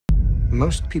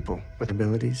Most people with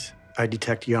abilities I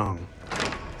detect young,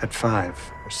 at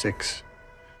 5 or 6.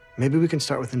 Maybe we can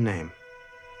start with a name.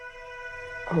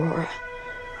 Aurora.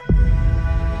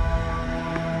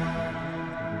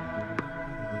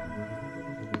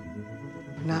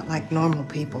 Not like normal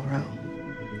people, Ro.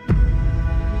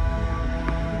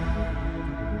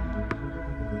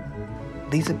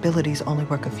 These abilities only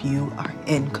work if you are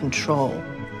in control.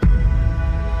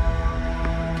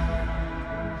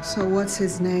 So what's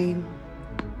his name?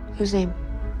 Whose name?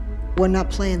 We're not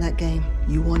playing that game.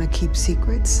 You want to keep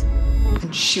secrets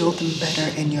and shield them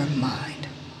better in your mind.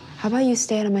 How about you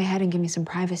stay out of my head and give me some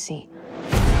privacy?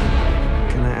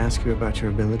 Can I ask you about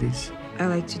your abilities? I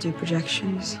like to do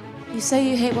projections. You say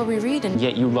you hate what we read and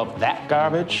Yet you love that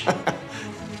garbage?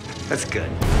 That's good.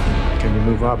 Can you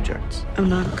move objects? I'm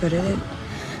not good at it.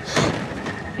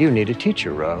 You need a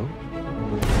teacher, Ro.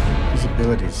 These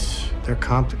abilities, they're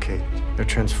complicated, they're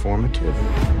transformative,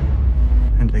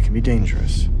 and they can be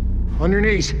dangerous. On your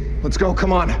knees. Let's go,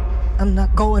 come on. I'm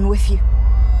not going with you.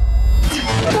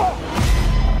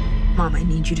 Mom, I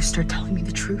need you to start telling me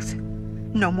the truth.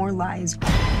 No more lies.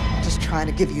 Just trying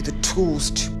to give you the tools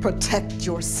to protect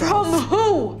yourself. From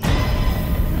who?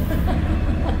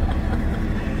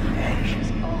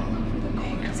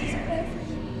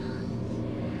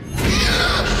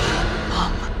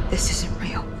 Mom, this isn't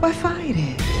real. Why fight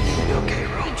it? You okay,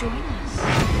 Ro? Join us.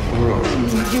 Ro.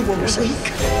 You were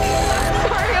weak.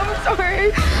 I'm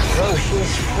sorry. Bro,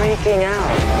 she's freaking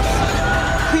out.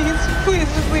 Please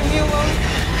just leave me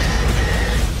alone.